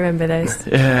 Yeah, I remember those.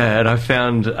 Yeah, and I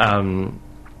found a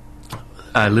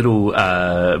little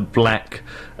black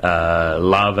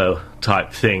larva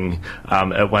type thing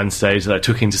at one stage that I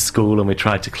took into school, and we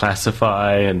tried to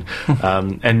classify, and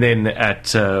then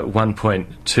at one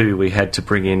point too we had to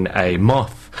bring in a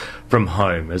moth from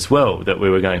home as well that we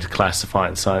were going to classify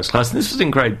in science class, and this was in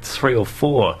grade 3 or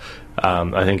 4,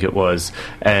 I think it was,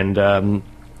 and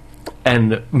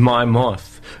my moth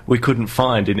we couldn't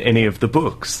find in any of the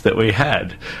books that we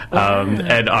had,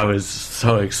 and I was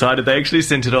so excited. They actually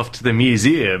sent it off to the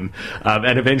museum,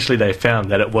 and eventually they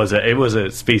found that it was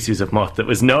a species of moth that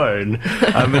was known,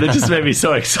 but it just made me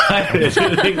so excited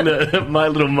to think that my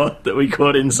little moth that we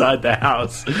caught inside the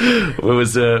house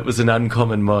was an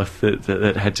uncommon moth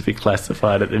that had to be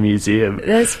classified at the museum.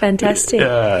 That's fantastic.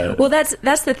 Well,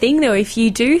 that's the thing though. If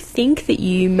you do think that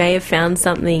you may have found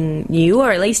something new,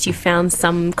 or at least you found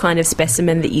some kind of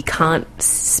specimen that you can't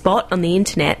spot on the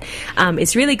internet,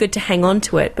 it's really good to hang on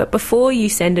to it. But before you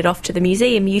send it off to the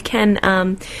museum, you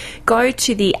can go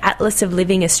to the Atlas of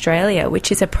Living Australia,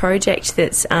 which is a project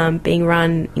that's being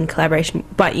run in collaboration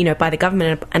by the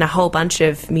government and a whole bunch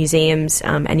of museums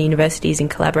and universities in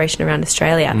collaboration around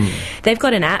Australia. They've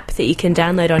got an app that you can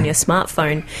download on your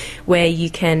smartphone where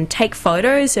you can take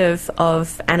photos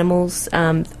of animals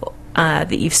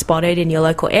that you've spotted in your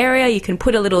local area. You can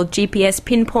put a little GPS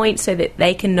pinpoint so that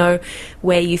they can know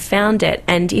where you found it.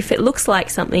 And if it looks like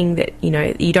something that, you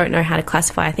know, you don't know how to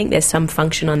classify, I think there's some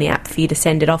function on the app for you to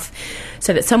send it off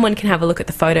so that someone can have a look at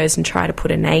the photos and try to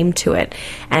put a name to it.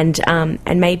 And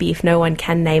maybe if no one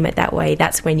can name it that way,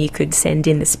 that's when you could send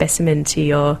in the specimen to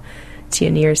your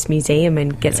nearest museum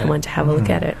and get someone to have a look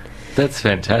at it. That's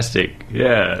fantastic.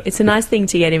 Yeah, it's a nice thing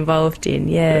to get involved in.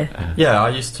 Yeah. I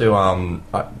used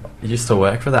to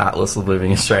work for the Atlas of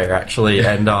Living Australia, actually,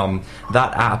 and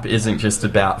that app isn't just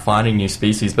about finding new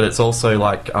species, but it's also,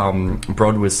 like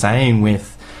Brod was saying,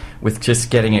 with just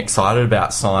getting excited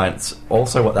about science.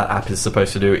 Also, what that app is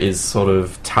supposed to do is sort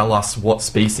of tell us what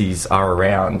species are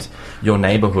around your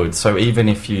neighbourhood. So even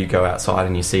if you go outside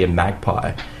and you see a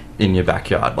magpie in your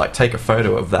backyard, like, take a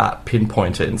photo of that,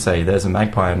 pinpoint it and say there's a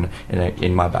magpie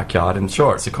in my backyard, and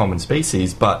sure, it's a common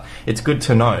species, but it's good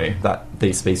to know that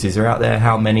these species are out there,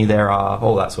 how many there are,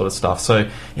 all that sort of stuff. So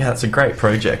yeah, it's a great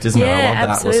project, isn't it? I love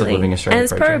the Atlas of Living Australia and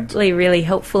it's project. Probably really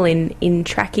helpful in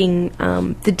tracking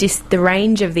the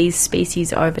range of these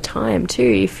species over time too.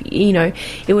 If you know,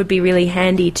 it would be really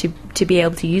handy to be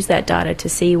able to use that data to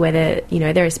see whether, you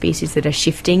know, there are species that are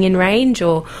shifting in range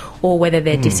or whether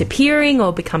they're disappearing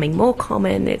or becoming more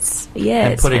common. It's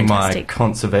putting fantastic. My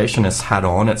conservationist hat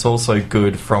on, it's also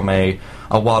good from a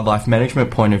wildlife management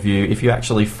point of view if you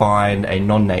actually find a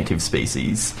non-native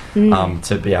species,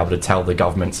 to be able to tell the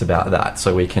governments about that,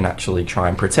 so we can actually try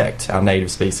and protect our native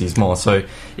species more. So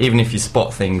even if you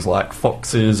spot things like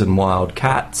foxes and wild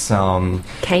cats, and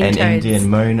Indian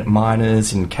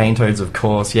miners and cane toads, of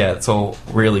course, it's all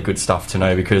really good stuff to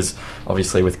know, because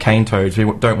obviously with cane toads, we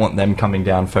don't want them coming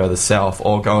down further south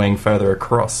or going further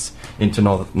across into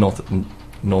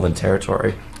Northern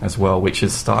Territory as well, which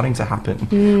is starting to happen,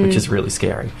 which is really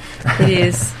scary. It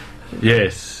is.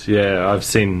 Yes, I've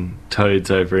seen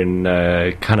toads over in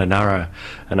Kununurra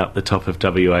and up the top of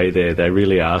WA there. They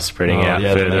really are spreading out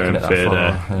further and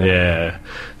further.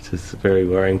 It's very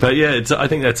worrying. But I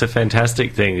think that's a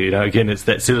fantastic thing. You know, again, it's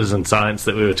that citizen science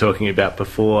that we were talking about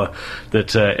before,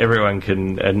 that everyone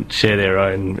can share their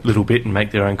own little bit and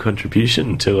make their own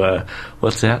contribution to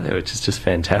what's out there, which is just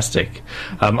fantastic.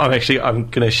 I'm going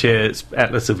to share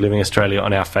Atlas of Living Australia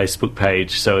on our Facebook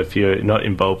page, so if you're not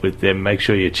involved with them, make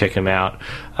sure you check them out.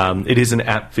 It is an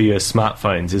app for your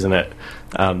smartphones, isn't it?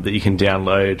 That you can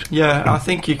download. Yeah, I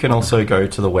think you can also go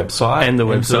to the website. And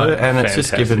it's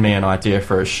just given me an idea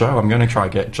for a show. I'm going to try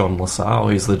to get John LaSalle,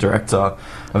 who's the director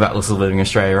of Atlas of Living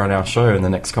Australia, on our show in the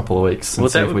next couple of weeks,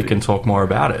 and see if we can talk more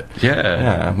about it.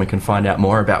 Yeah, we can find out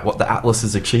more about what the Atlas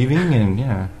is achieving,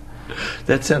 and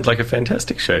that sounds like a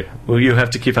fantastic show. Well, you have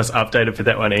to keep us updated for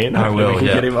that one, Ian. I will,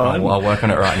 get him on. I'll work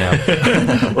on it right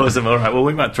now. Awesome. All right, well,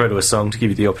 we might throw to a song to give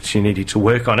you the opportunity to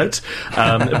work on it.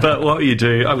 But while you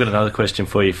do, I've got another question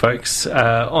for you, folks.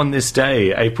 On this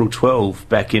day, April 12,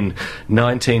 back in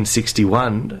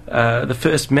 1961, the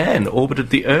first man orbited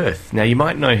the Earth. Now, you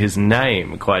might know his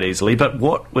name quite easily, but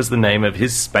what was the name of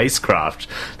his spacecraft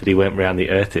that he went round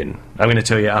the Earth in? I'm going to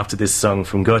tell you after this song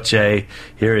from Gotye.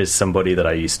 Here is Somebody That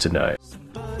I Used to Know.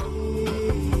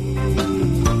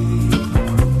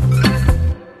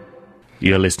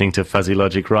 You're listening to Fuzzy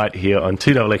Logic right here on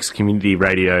 2XX Community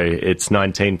Radio. It's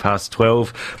 19 past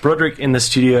 12. Broderick in the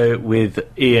studio with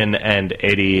Ian and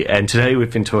Eddie, and today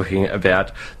we've been talking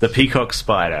about the peacock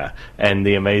spider and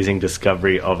the amazing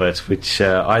discovery of it, which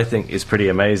I think is pretty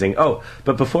amazing. Oh,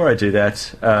 but before I do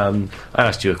that, I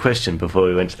asked you a question before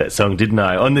we went to that song, didn't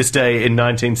I? On this day in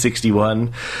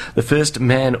 1961, the first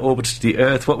man orbited the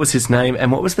Earth. What was his name,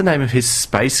 and what was the name of his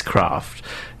spacecraft?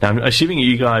 Now, I'm assuming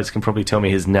you guys can probably tell me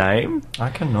his name.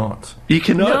 I cannot. You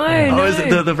cannot? No. Is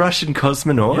it the Russian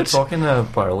cosmonaut? You're talking to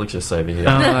biologists over here.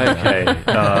 Oh, okay.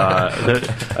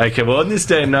 Okay, well, on this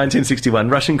day in 1961,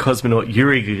 Russian cosmonaut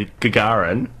Yuri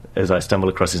Gagarin, as I stumble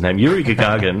across his name, Yuri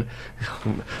Gagarin,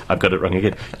 I've got it wrong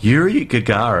again, Yuri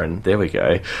Gagarin, there we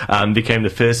go, became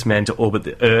the first man to orbit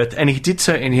the Earth, and he did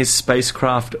so in his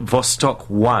spacecraft Vostok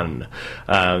 1.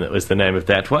 That was the name of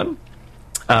that one.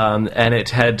 And it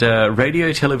had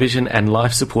radio, television, and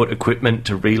life support equipment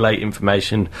to relay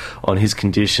information on his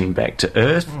condition back to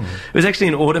Earth. It was actually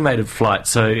an automated flight,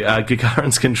 so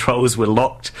Gagarin's controls were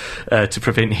locked to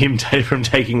prevent him from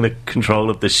taking the control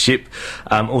of the ship.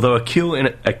 Although a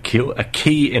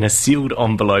key in a sealed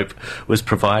envelope was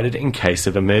provided in case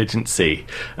of emergency.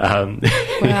 Wow,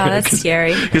 that's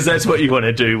scary. Because that's what you want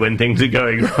to do when things are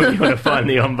going wrong. You want to find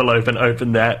the envelope and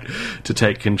open that to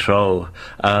take control.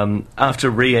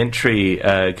 After re-entry,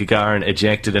 Gagarin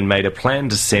ejected and made a planned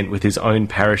descent with his own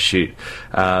parachute.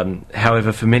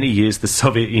 However, for many years, the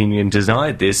Soviet Union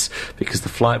denied this because the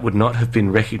flight would not have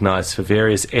been recognised for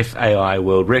various FAI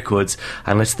world records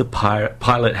unless the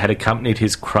pilot had accompanied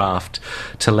his craft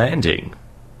to landing.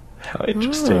 How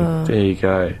interesting. Oh. There you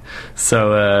go.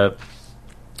 So,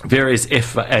 various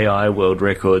FAI world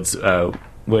records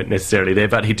weren't necessarily there,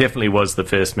 but he definitely was the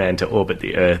first man to orbit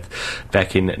the Earth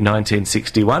back in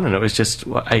 1961, and it was just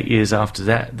 8 years after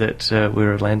that we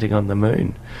were landing on the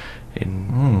moon in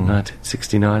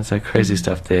 1969, so crazy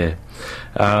stuff there.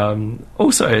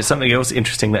 Also, something else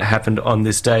interesting that happened on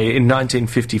this day, in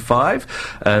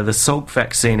 1955, the Salk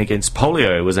vaccine against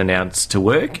polio was announced to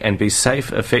work and be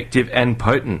safe, effective and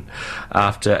potent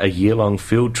after a year-long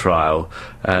field trial.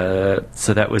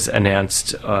 So that was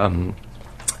announced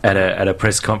at a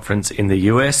press conference in the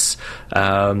US,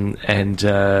 and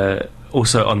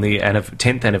also on the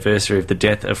 10th anniversary of the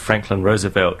death of Franklin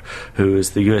Roosevelt, who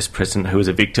was the US president who was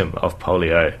a victim of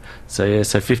polio. So yeah,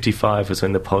 so 55 was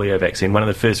when the polio vaccine, one of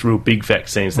the first real big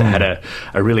vaccines that had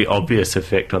a really obvious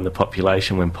effect on the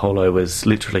population, when polio was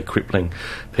literally crippling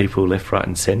people left, right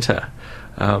and centre.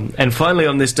 And finally,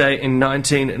 on this day in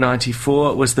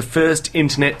 1994 was the first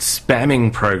internet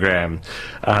spamming program.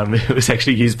 It was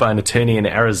actually used by an attorney in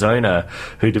Arizona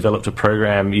who developed a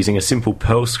program using a simple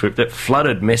Perl script that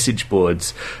flooded message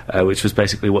boards, which was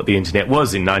basically what the internet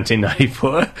was in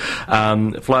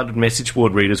 1994. Flooded message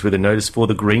board readers with a notice for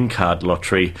the green card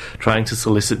lottery, trying to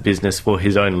solicit business for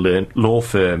his own law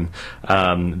firm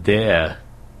there.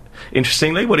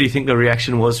 Interestingly, what do you think the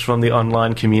reaction was from the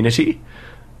online community?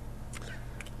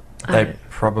 They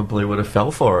probably would have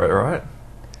fell for it, right?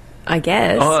 I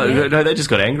guess. Oh, yeah. no, they just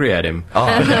got angry at him. Oh,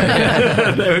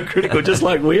 They were critical, just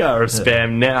like we are of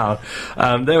spam now.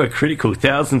 They were critical.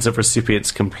 Thousands of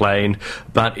recipients complained,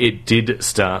 but it did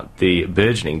start the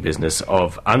burgeoning business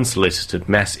of unsolicited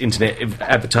mass internet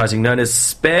advertising known as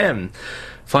spam.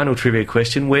 Final trivia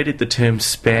question, where did the term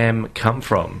spam come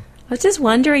from? I was just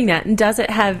wondering that, and does it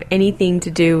have anything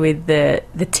to do with the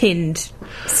tinned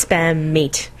spam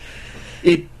meat?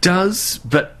 It does,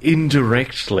 but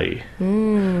indirectly.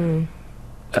 I'm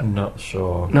not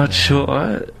sure. Not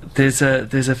sure. There's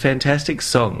a fantastic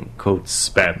song called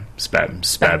Spam, Spam,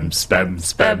 Spam, Spam,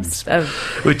 Spam,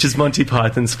 Spam, which is Monty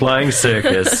Python's Flying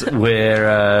Circus,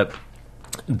 where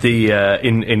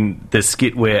in the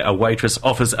skit where a waitress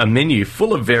offers a menu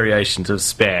full of variations of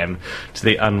spam to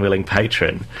the unwilling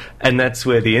patron, and that's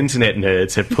where the internet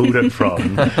nerds have pulled it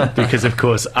from, because of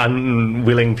course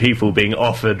unwilling people being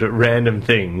offered random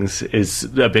things is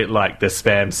a bit like the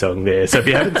spam song there. So if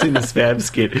you haven't seen the spam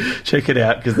skit, check it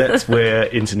out, because that's where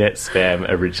internet spam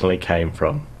originally came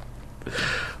from.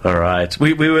 All right.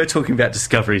 We were talking about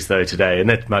discoveries, though, today, and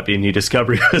that might be a new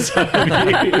discovery for some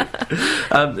of you.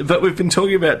 But we've been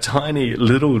talking about tiny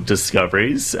little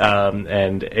discoveries,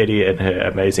 and Eddie and her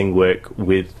amazing work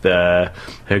with her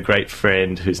great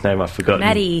friend, whose name I've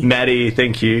forgotten. Maddie,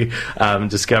 thank you.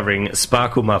 Discovering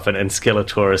Sparkle Muffin and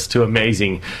Skeletorus, two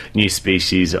amazing new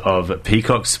species of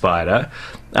peacock spider.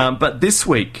 But this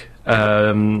week,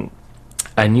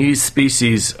 a new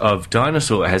species of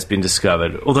dinosaur has been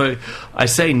discovered. Although I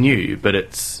say new, but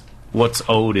it's what's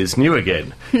old is new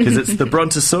again, because it's the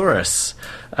Brontosaurus.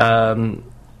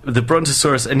 The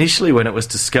Brontosaurus, initially when it was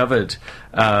discovered,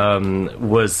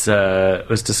 was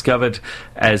discovered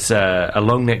as a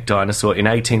long-necked dinosaur in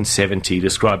 1870,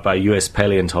 described by US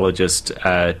paleontologist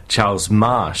Charles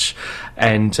Marsh,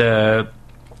 and it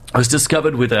was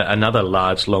discovered with another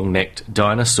large, long-necked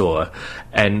dinosaur,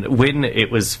 and when it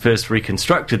was first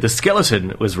reconstructed, the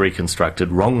skeleton was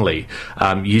reconstructed wrongly,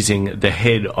 using the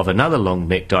head of another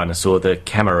long-necked dinosaur, the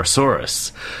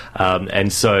Camarasaurus.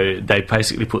 And so they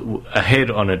basically put a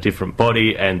head on a different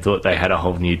body and thought they had a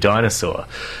whole new dinosaur.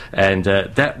 And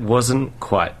that wasn't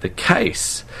quite the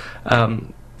case.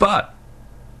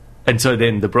 And so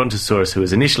then the Brontosaurus, who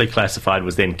was initially classified,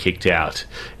 was then kicked out.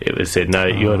 It was said, no,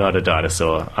 you're not a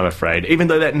dinosaur, I'm afraid. Even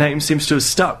though that name seems to have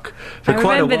stuck for quite a while.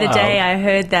 I remember the day I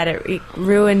heard that it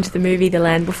ruined the movie The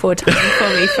Land Before Time for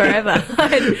me forever.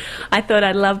 I thought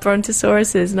I'd love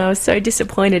Brontosauruses, and I was so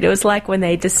disappointed. It was like when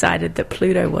they decided that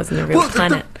Pluto wasn't a real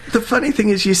planet. The funny thing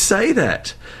is you say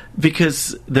that,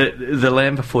 because the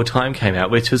Land Before Time came out,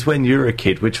 which was when you were a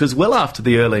kid, which was well after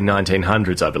the early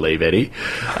 1900s, I believe, Eddie.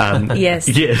 Yes.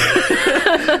 Yeah.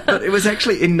 But it was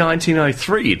actually in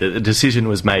 1903 that the decision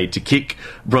was made to kick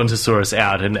Brontosaurus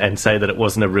out and say that it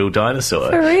wasn't a real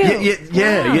dinosaur. For real?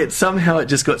 Yet somehow it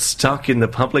just got stuck in the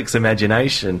public's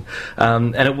imagination.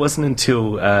 And it wasn't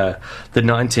until the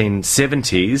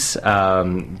 1970s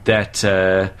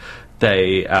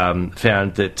they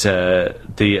found that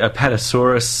the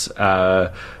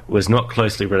Apatosaurus was not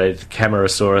closely related to the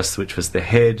Camarasaurus, which was the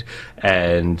head,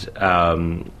 and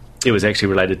it was actually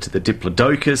related to the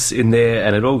Diplodocus in there,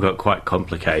 and it all got quite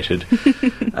complicated.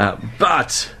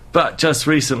 But just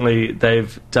recently,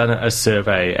 they've done a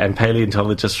survey, and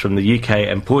paleontologists from the UK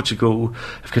and Portugal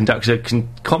have conducted a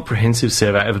comprehensive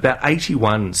survey of about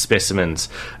 81 specimens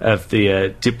of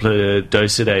the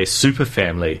Diplodocidae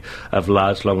superfamily of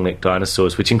large long-necked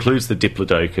dinosaurs, which includes the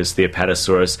Diplodocus, the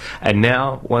Apatosaurus, and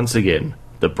now, once again,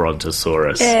 the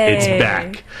Brontosaurus. Yay. It's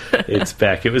back. It's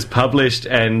back. It was published,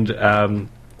 and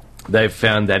they've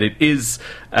found that it is...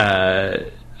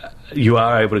 you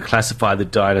are able to classify the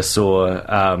dinosaur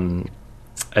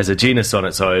as a genus on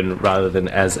its own rather than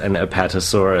as an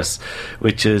Apatosaurus,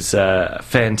 which is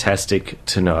fantastic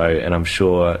to know, and I'm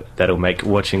sure that'll make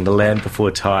watching The Land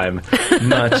Before Time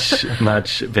much,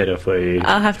 much better for you.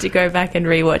 I'll have to go back and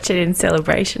rewatch it in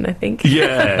celebration, I think.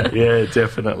 Yeah,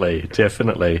 definitely.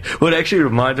 Well, it actually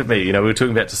reminded me, we were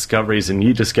talking about discoveries, and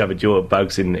you discovered your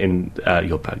bugs your arachnids,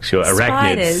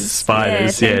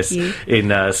 spiders, Yeah, yes, thank you.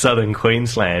 in southern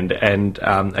Queensland. And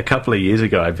a couple of years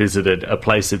ago, I visited a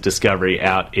place of discovery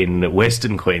out in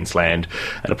western Queensland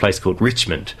at a place called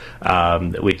Richmond,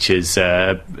 which is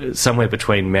somewhere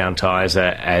between Mount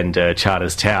Isa and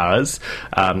Charters Towers,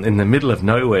 in the middle of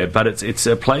nowhere. But it's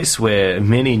a place where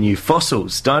many new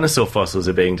dinosaur fossils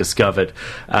are being discovered,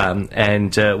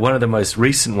 and one of the most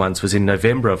recent ones was in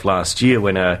November of last year,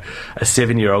 when a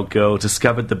 7-year-old girl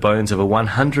discovered the bones of a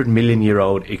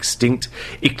 100-million-year-old extinct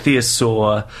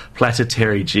Ichthyosaur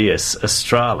platypterygius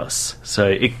australis.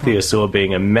 So Ichthyosaur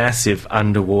being a massive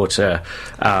underwater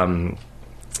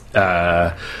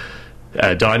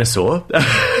dinosaur,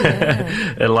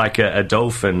 like a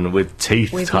dolphin with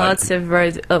teeth. With type. lots of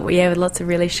with lots of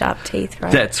really sharp teeth,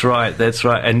 right? That's right.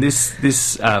 And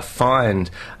this find,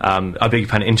 I beg your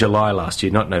pardon, in July last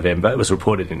year, not November. It was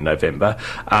reported in November.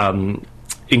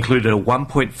 Included a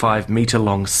 1.5 metre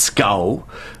long skull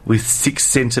with 6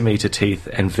 centimetre teeth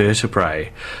and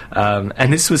vertebrae.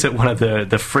 And this was at one of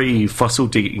the free fossil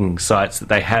digging sites that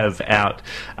they have out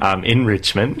in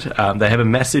Richmond. They have a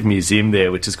massive museum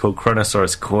there, which is called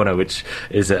Kronosaurus Corner, which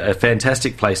is a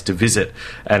fantastic place to visit.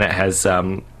 And it has...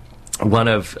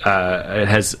 it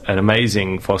has an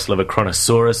amazing fossil of a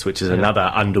Kronosaurus, which is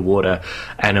another underwater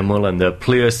animal, and the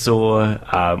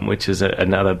Pliosaur, which is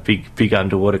another big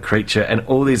underwater creature, and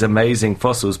all these amazing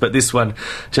fossils. But this one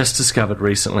just discovered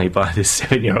recently by this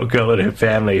 7-year-old girl and her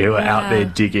family who are out there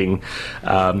digging.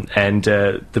 And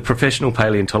the professional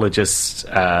paleontologist...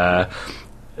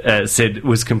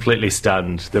 was completely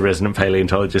stunned, the resident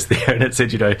paleontologist there, and it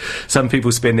said, some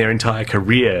people spend their entire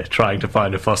career trying to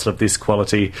find a fossil of this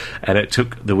quality, and it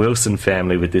took the Wilson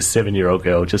family with this 7-year-old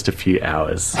girl just a few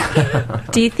hours.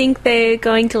 Do you think they're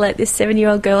going to let this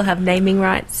 7-year-old girl have naming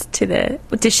rights to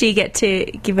does she get to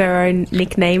give her own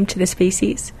nickname to the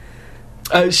species?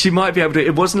 She might be able to.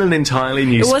 It wasn't an entirely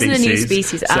new species. It wasn't a new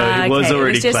species. So it was okay.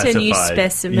 already It was just classified. a new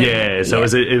specimen. Yeah, so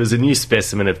it was a new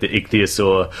specimen of the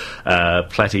Ichthyosaur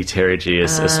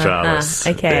platypterygius australis.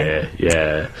 Okay.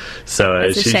 Yeah. So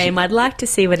It's a shame. I'd like to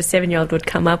see what a 7-year-old would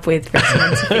come up with for a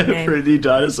scientific name. for a new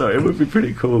dinosaur. It would be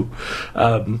pretty cool.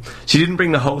 She didn't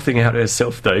bring the whole thing out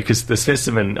herself, though, because the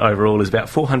specimen overall is about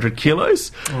 400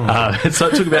 kilos. So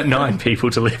it took about 9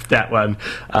 people to lift that one.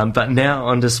 But now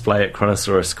on display at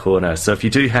Kronosaurus Corner. So if you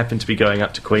do happen to be going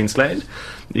up to Queensland,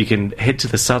 you can head to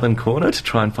the southern corner to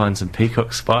try and find some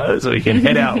peacock spiders, or you can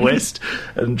head out west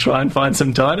and try and find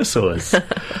some dinosaurs.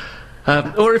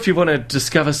 Or if you want to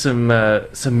discover some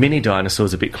mini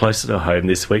dinosaurs a bit closer to home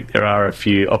this week, there are a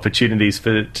few opportunities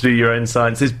to do your own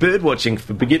science. There's bird watching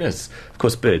for beginners. Of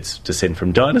course, birds descend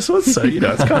from dinosaurs, so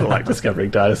it's kind of like discovering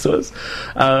dinosaurs.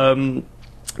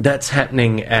 That's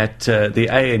happening at the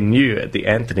ANU at the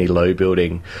Anthony Lowe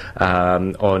Building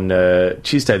on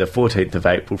Tuesday the 14th of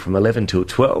April from 11 till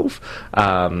 12.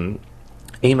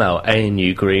 Email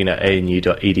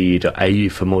anugreen@anu.edu.au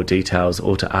for more details,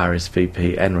 or to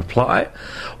RSVP and reply.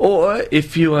 Or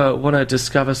if you want to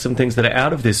discover some things that are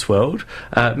out of this world,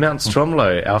 Mount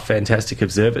Stromlo, our fantastic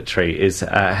observatory, is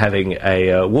having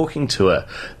a walking tour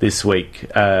this week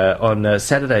on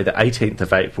Saturday the 18th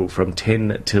of April from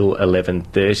 10 till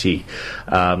 11:30.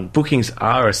 Bookings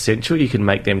are essential. You can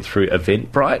make them through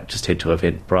Eventbrite. Just head to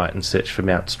Eventbrite and search for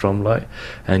Mount Stromlo,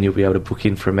 and you'll be able to book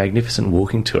in for a magnificent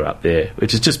walking tour up there,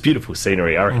 which is just beautiful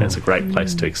scenery. I reckon it's a great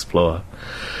place to explore.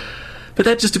 But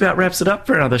that just about wraps it up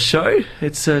for another show.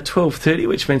 It's 12:30,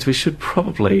 which means we should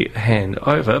probably hand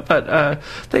over. But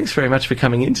thanks very much for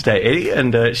coming in today, Eddie,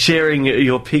 and sharing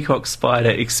your peacock spider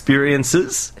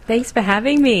experiences. Thanks for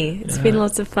having me. It's been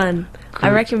lots of fun. Good. I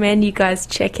recommend you guys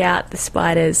check out the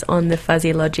spiders on the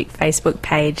Fuzzy Logic Facebook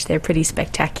page. They're pretty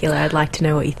spectacular. I'd like to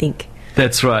know what you think.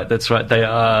 That's right. They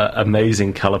are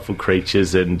amazing, colourful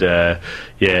creatures, and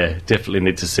definitely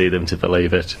need to see them to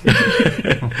believe it.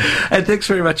 And thanks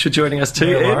very much for joining us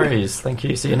too, No Ed. worries. Thank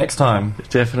you. See you next time.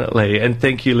 Definitely. And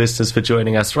thank you, listeners, for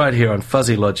joining us right here on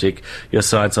Fuzzy Logic, your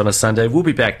science on a Sunday. We'll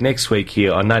be back next week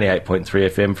here on 98.3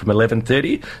 FM from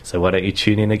 11:30, so why don't you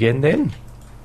tune in again then?